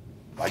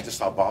I just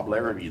saw Bob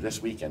Larrabee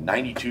this weekend,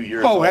 92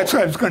 years old. Oh, that's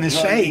what I was going to You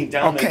know what I say. mean?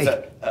 Down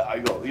Okay. I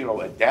go, you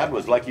know, Dad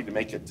was lucky to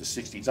make it to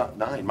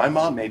 69. My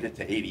mom made it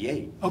to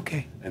 88.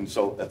 Okay. And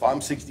so if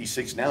I'm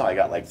 66 now, I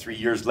got like 3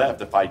 years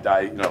left if I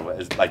die, you know,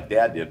 like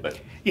Dad did. But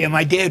Yeah,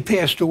 my dad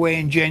passed away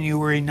in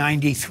January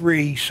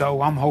 '93,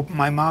 so I'm hoping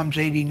my mom's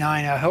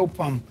 89. I hope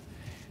I'm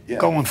yeah.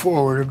 going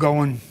forward or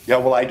going. Yeah,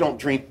 well, I don't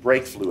drink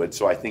brake fluid,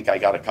 so I think I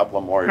got a couple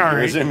of more All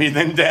years right. in me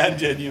than Dad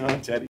did, you know,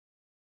 Teddy.